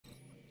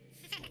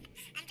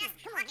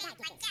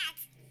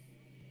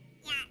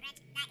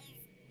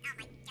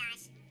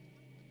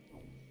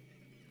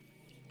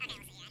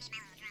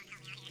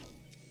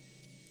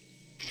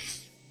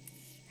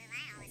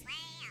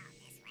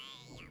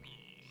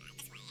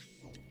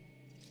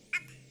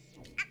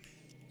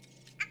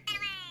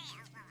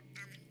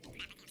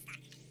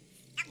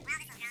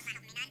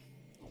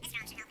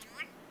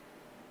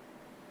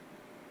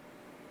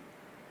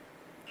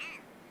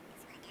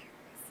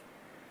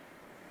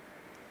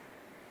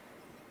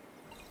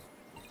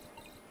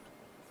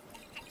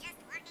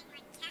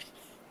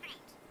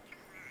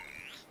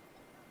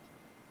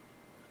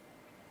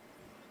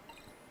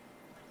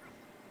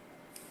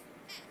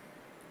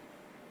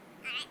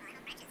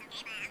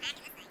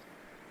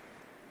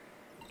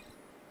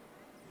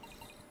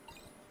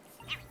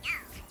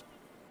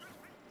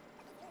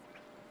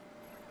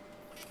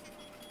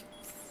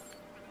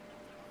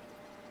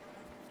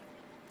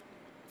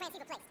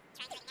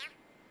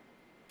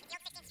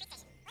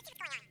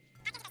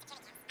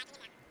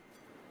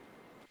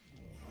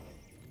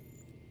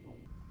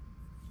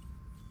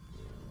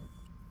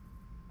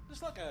Is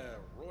this like a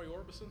Roy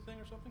Orbison thing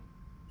or something?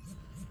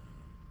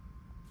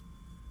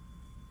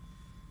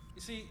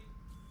 You see,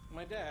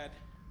 my dad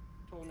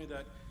told me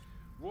that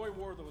Roy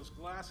wore those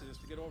glasses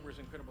to get over his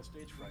incredible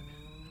stage fright.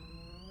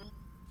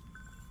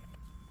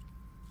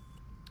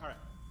 All right,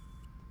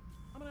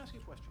 I'm gonna ask you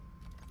a question.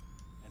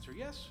 Answer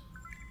yes,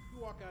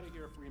 you walk out of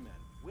here a free man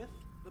with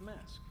the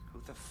mask.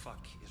 Who the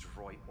fuck is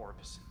Roy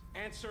Orbison?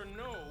 Answer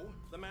no,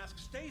 the mask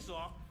stays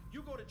off,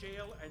 you go to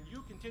jail, and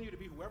you continue to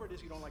be whoever it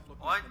is you don't like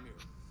looking What? in the mirror.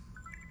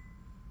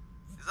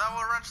 Is that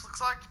what wrench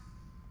looks like?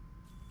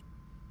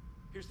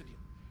 Here's the deal.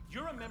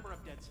 You're a member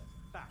of DedSec.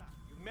 Fact.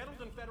 You've meddled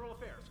in federal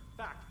affairs.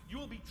 Fact. You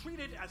will be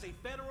treated as a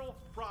federal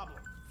problem.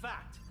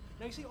 Fact.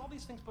 Now, you see, all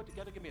these things put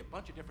together give me a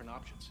bunch of different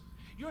options.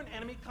 You're an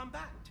enemy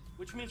combatant,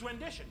 which means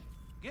rendition.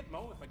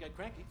 Gitmo if I get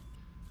cranky.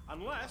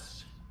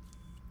 Unless...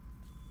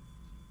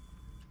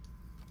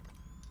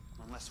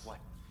 Unless what?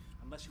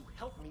 Unless you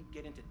help me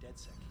get into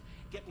DedSec.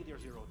 Get me there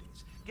 0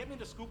 days. Get me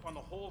the scoop on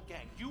the whole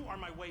gang. You are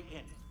my way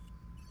in.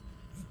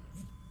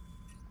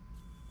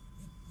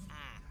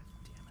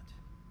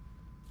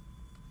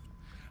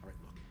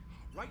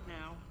 Right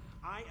now,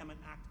 I am an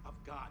act of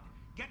God.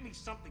 Get me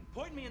something.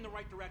 Point me in the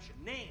right direction.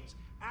 Names,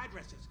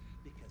 addresses.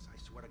 Because I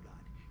swear to God,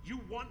 you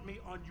want me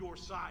on your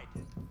side.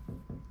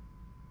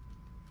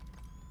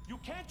 You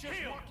can't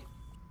just walk in.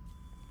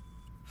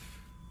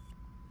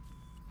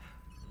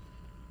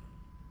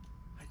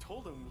 I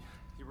told him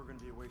you were going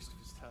to be a waste of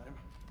his time.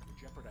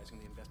 You're jeopardizing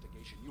the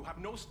investigation. You have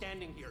no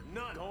standing here.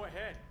 None. Go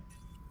ahead.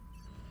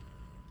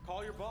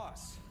 Call your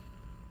boss.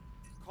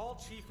 Call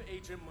Chief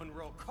Agent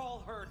Monroe.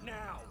 Call her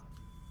now.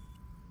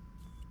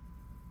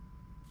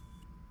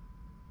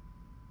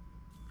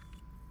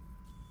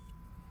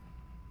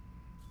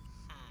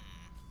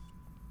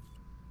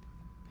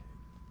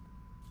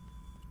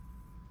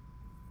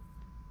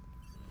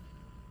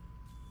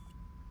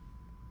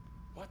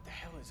 What the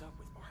hell is up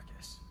with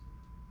Marcus?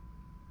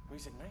 Well,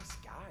 he's a nice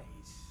guy.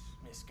 He's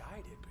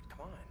misguided, but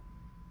come on.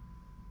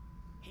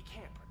 He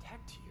can't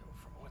protect you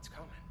from what's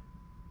coming.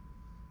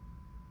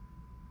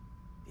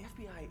 The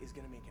FBI is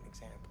gonna make an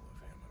example of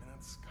him. I mean,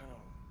 that's kind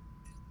of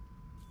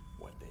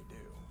what they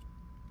do.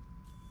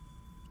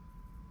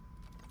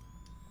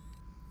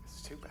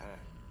 It's too bad.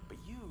 But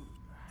you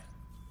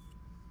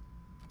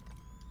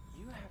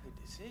have a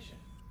decision.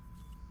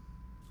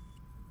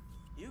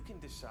 You can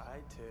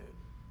decide to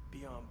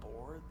be on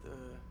board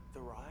the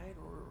ride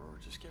or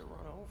just get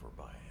run over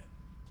by it.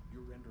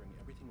 You're rendering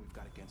everything we've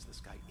got against this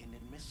guy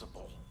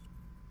inadmissible.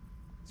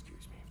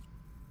 Excuse me.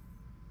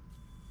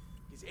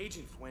 His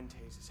agent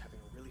Fuentes is having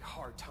a really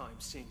hard time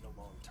seeing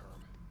the long term.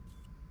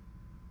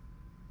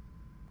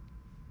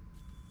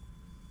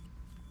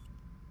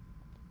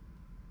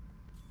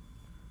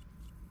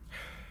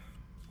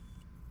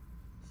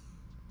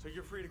 So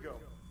you're free to go.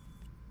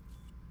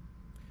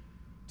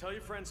 Tell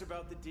your friends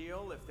about the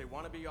deal. If they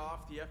want to be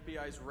off the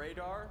FBI's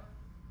radar,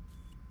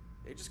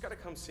 they just gotta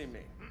come see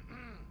me.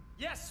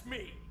 Yes,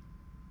 me!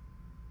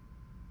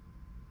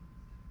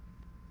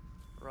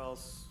 Or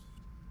else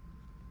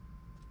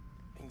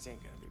things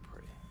ain't gonna be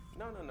pretty.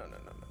 No.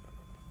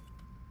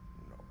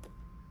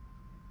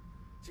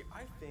 See,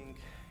 I think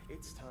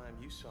it's time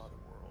you saw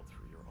the world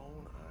through your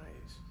own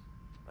eyes,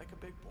 like a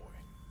big boy,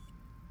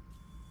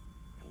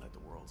 and let the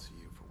world see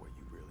you for what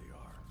you really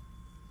are.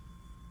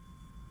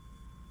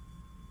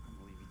 I'm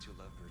gonna leave you two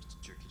lovebirds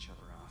to jerk each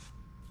other off.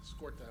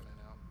 Escort that man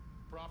out.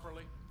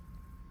 Properly.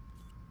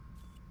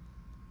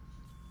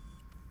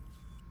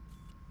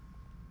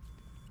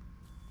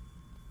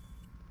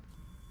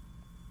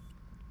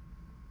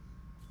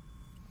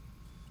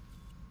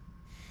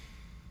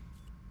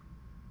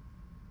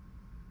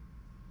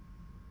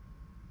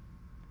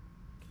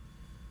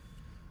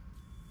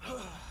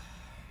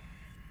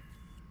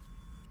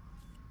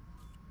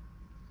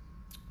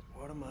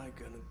 What am I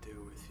gonna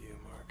do with you,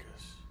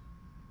 Marcus?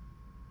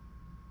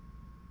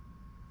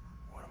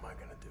 What am I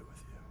gonna do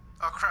with you?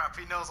 Oh crap,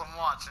 he knows I'm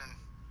watching.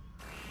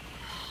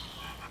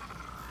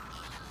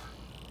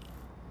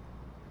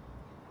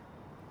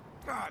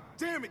 God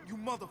damn it, you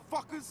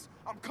motherfuckers!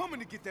 I'm coming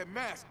to get that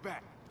mask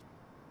back.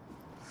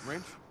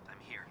 Wrench, I'm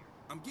here.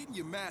 I'm getting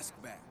your mask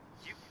back.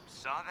 You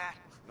saw that?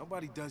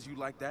 Nobody does you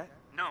like that.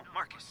 No,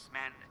 Marcus,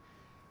 man.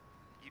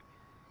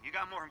 You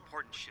got more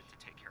important shit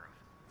to take care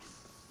of.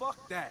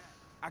 Fuck that.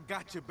 I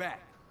got your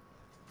back.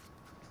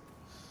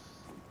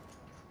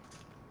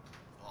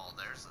 Well,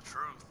 there's the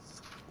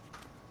truth.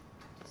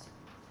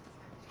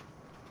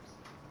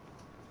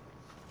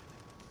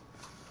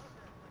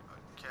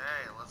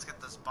 Okay, let's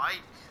get this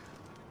bike.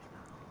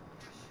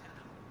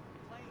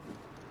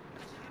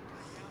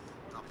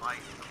 The bike.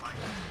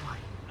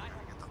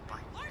 Get the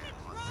bike.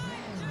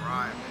 Let's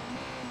drive.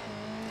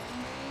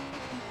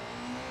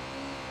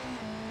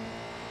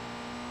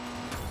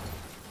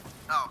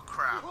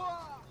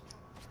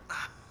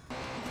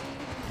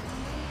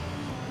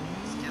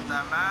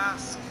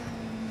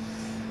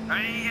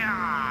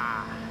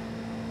 Hey-ya!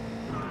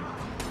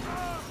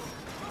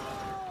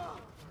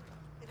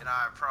 You know,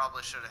 I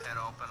probably should have hit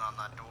open on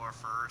that door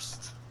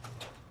first.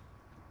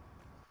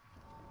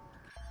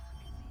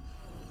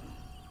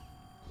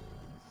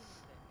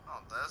 Oh,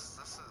 this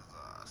is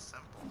a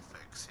simple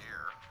fix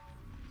here.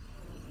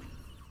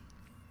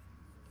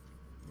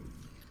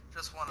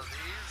 Just one of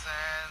these,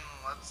 and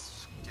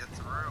let's get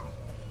through.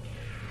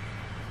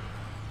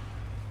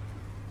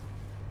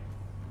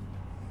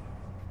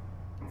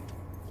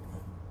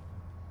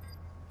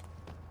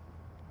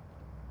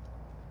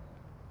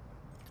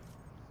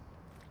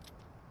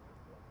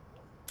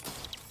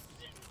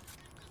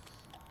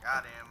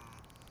 Got him.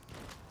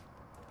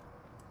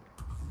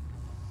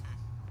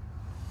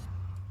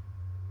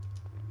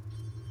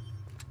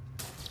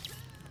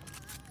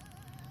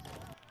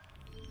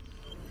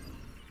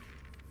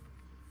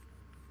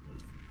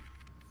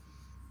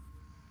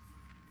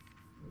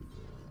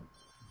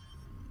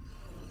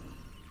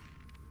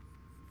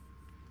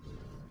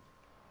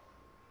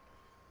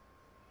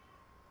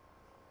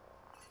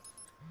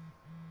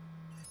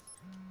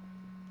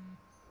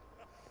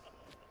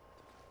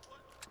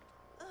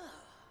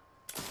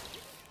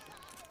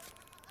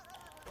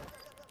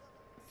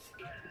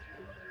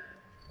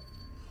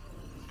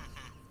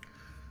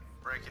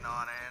 Breaking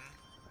on in.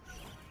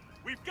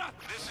 We've got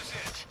this is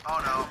it. Oh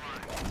no.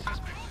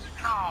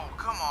 No,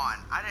 come on.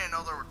 I didn't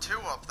know there were two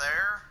up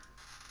there.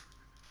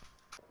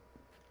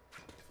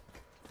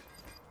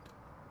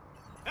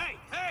 Hey,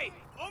 hey,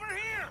 over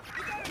here!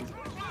 You gotta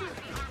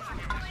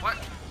What?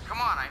 Come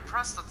on, I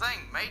pressed the thing,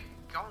 mate.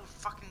 Go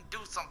fucking do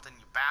something,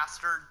 you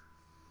bastard.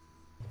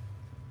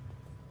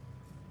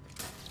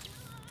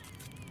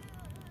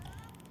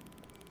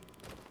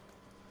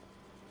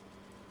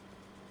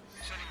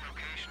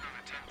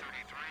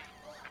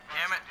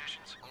 Damn it.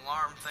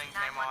 Alarm thing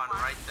came on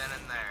right then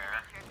and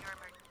there.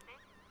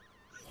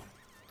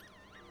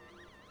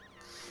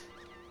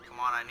 Come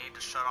on, I need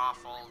to shut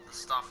off all the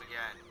stuff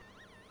again.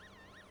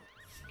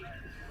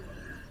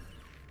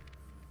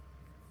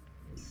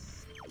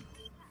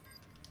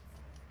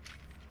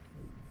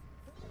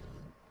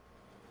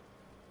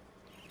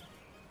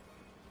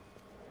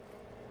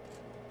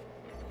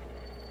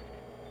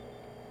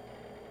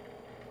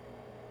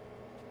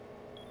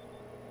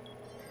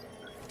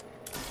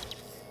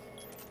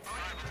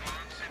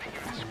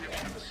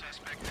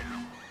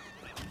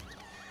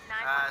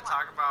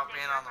 Talk about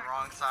being on the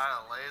wrong side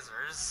of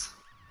lasers.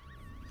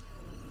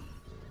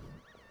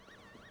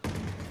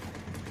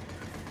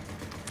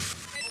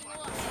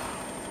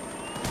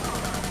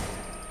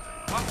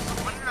 What?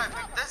 When did I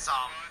pick this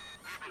up?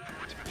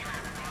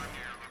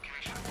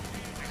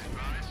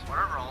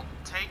 Whatever, I'll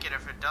take it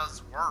if it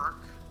does work.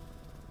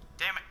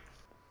 Damn it.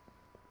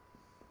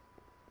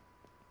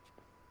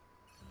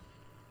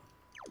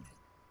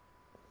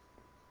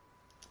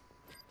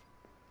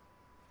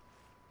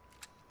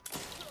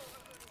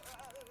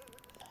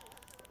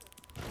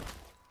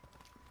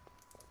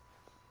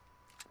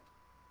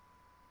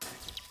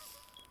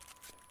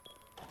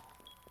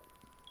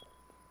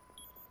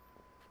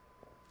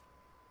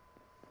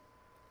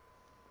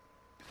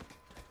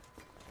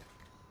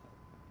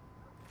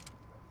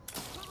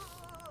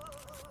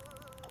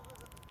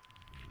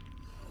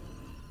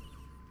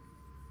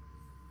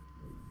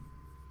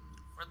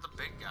 Where'd the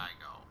big guy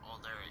go? Oh,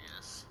 there he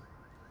is.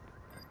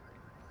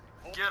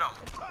 Get him!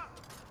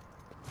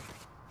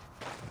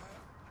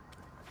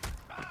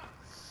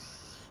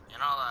 You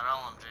know, that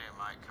LMG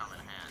might come in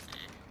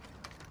handy.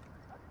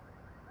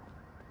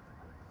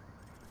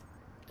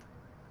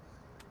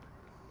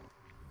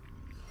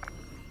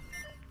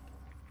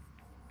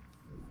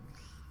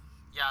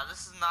 Yeah,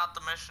 this is not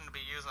the mission to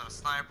be using a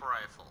sniper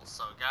rifle.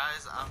 So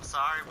guys, I'm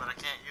sorry, but I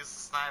can't use the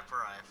sniper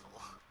rifle.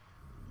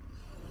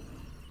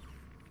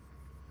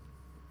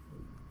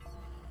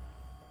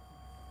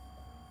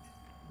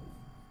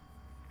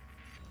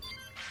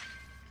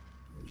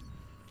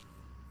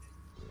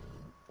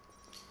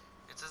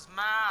 It's his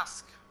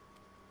mask.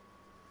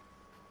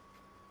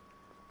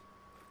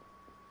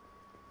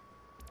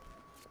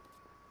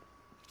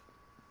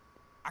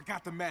 I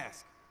got the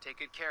mask. Take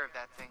good care of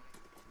that thing.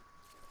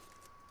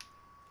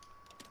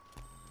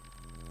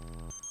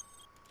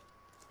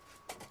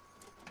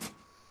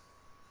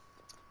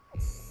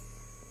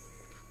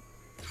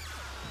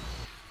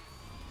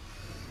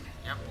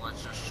 Yep,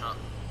 let's just shut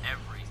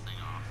everything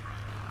off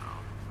right now.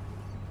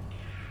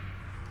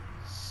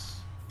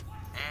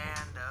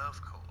 And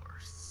of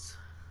course.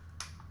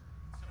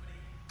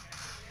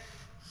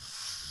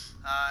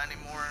 Any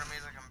more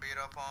enemies I can beat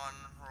up on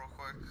real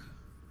quick?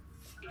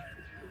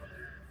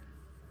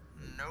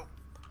 Nope.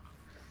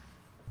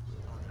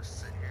 I'll just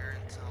sit here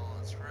until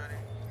it's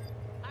ready.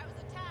 I was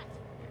attacked.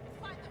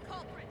 Find the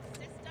culprit.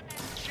 Systematic.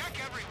 Check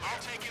every. I'll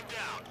take him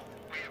down.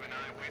 We have an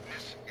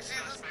eyewitness. You see,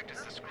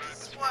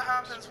 this is what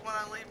happens when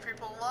I leave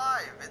people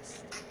alive. It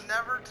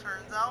never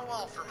turns out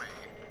well for me.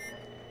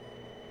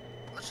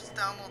 Let's just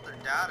download their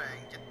data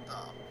and get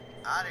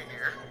out of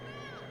here.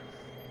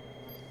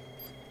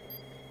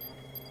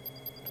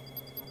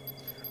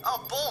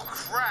 Oh, bull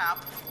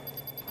crap!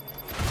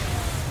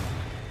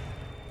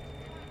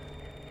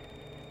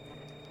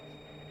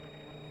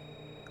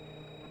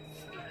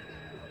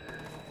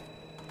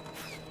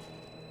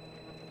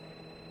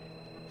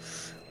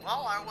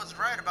 Well, I was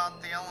right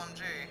about the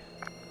LMG.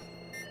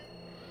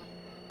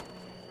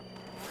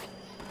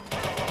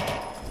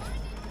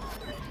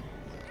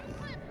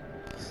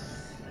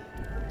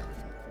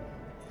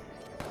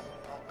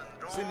 Open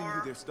door. Sending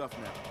you their stuff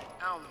now.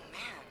 Oh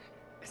man,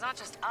 it's not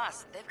just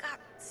us. They've got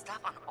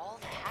stuff on all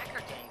the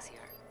hacker gangs here.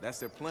 That's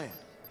their plan.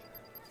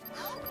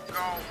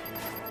 Go.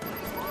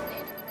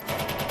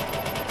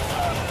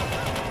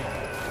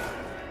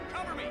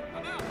 Cover me!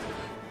 I'm out!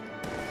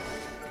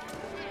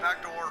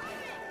 Back door.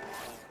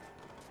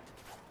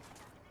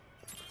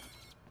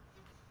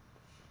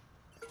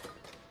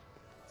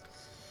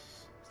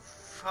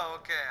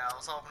 Okay, I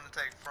was hoping to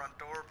take front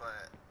door,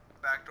 but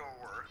back door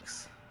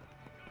works.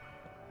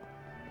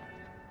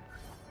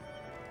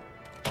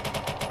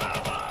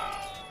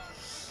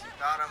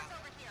 Got him.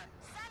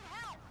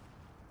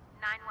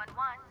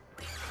 911,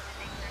 please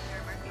take the danger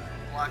server.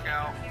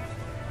 Blackout.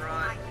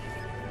 Run.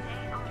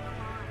 Stay on the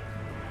line.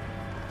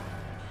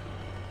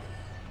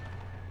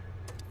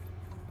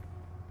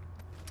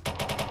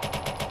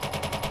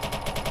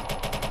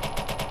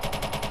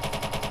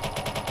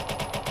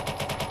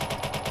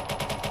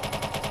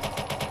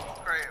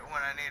 Great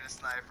when I need a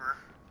sniper.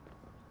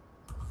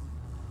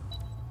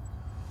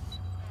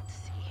 Let's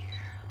see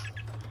here.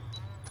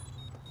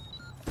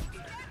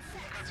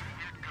 Got some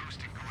weird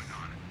ghosting going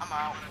on. I'm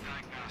out.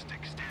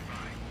 Diagnostic, stand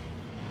by.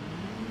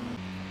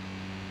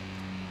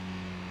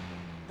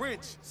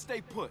 Wrench,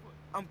 stay put.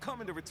 I'm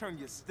coming to return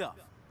your stuff.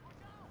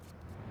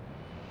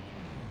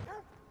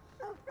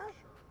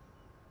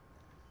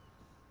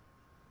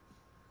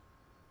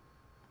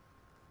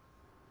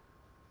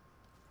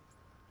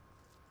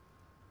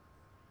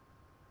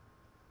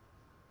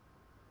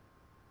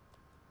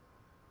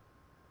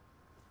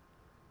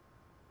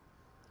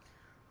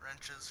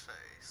 Wrench's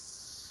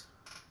face.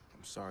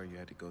 I'm sorry you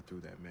had to go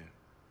through that, man.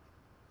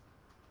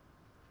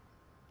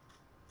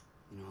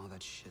 You know all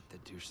that shit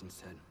that Dushin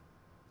said?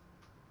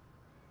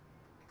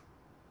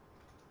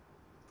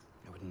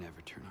 I would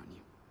never turn on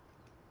you.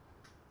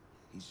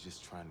 He's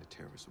just trying to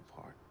tear us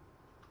apart.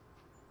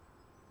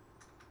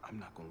 I'm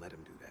not gonna let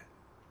him do that.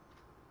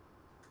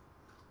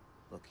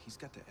 Look, he's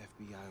got the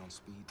FBI on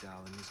speed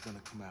dial and he's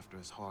gonna come after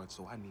us hard,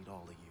 so I need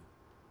all of you.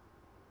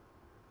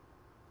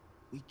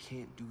 We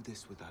can't do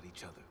this without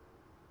each other.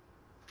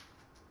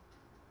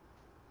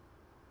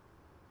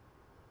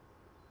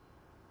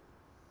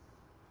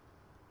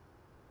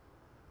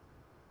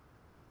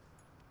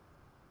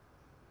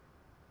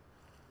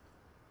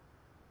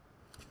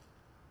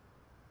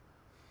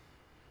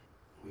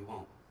 We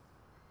won't.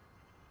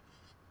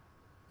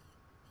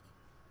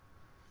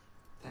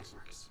 Thanks,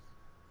 Marcus.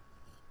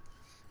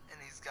 And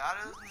he's got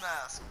his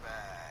mask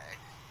bag.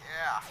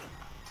 Yeah.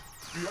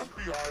 The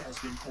FBI has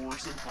been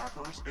coercing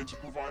hackers into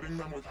providing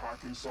them with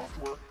hacking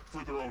software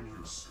for their own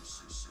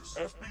use.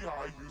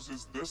 FBI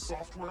uses this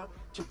software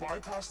to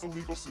bypass the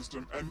legal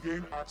system and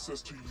gain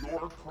access to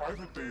your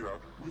private data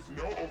with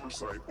no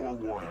oversight or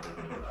warning.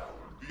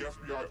 The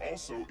FBI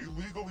also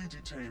illegally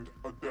detained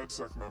a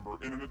DedSec member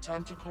in an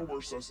attempt to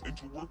coerce us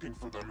into working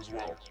for them as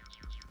well.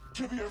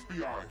 To the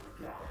FBI,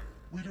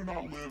 we do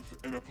not live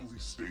in a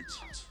police state.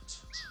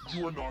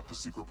 You are not the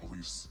secret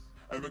police,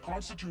 and the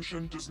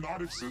Constitution does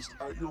not exist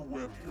at your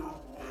whim.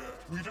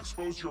 We've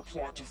exposed your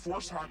plot to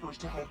force hackers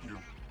to help you.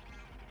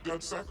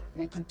 DedSec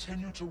will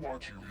continue to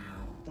watch you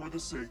for the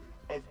sake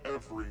of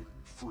every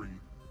free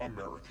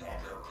American.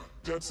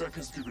 DedSec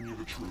has given you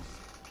the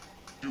truth.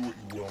 Do what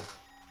you will.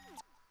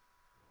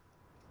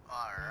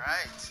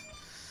 Alright.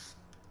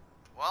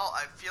 Well,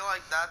 I feel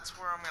like that's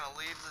where I'm gonna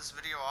leave this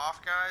video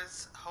off,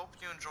 guys. Hope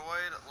you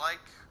enjoyed.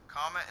 Like,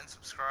 comment, and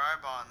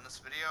subscribe on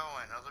this video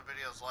and other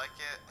videos like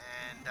it.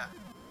 And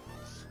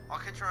I'll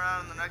catch you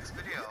around in the next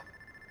video.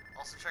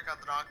 Also, check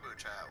out the Donkey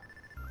Boot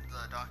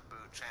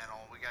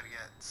channel. We gotta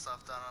get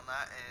stuff done on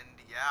that. And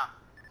yeah,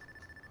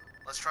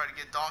 let's try to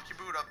get Donkey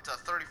Boot up to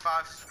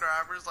 35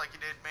 subscribers like you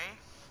did me.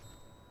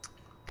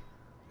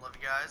 Love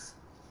you guys.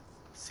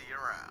 See you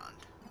around.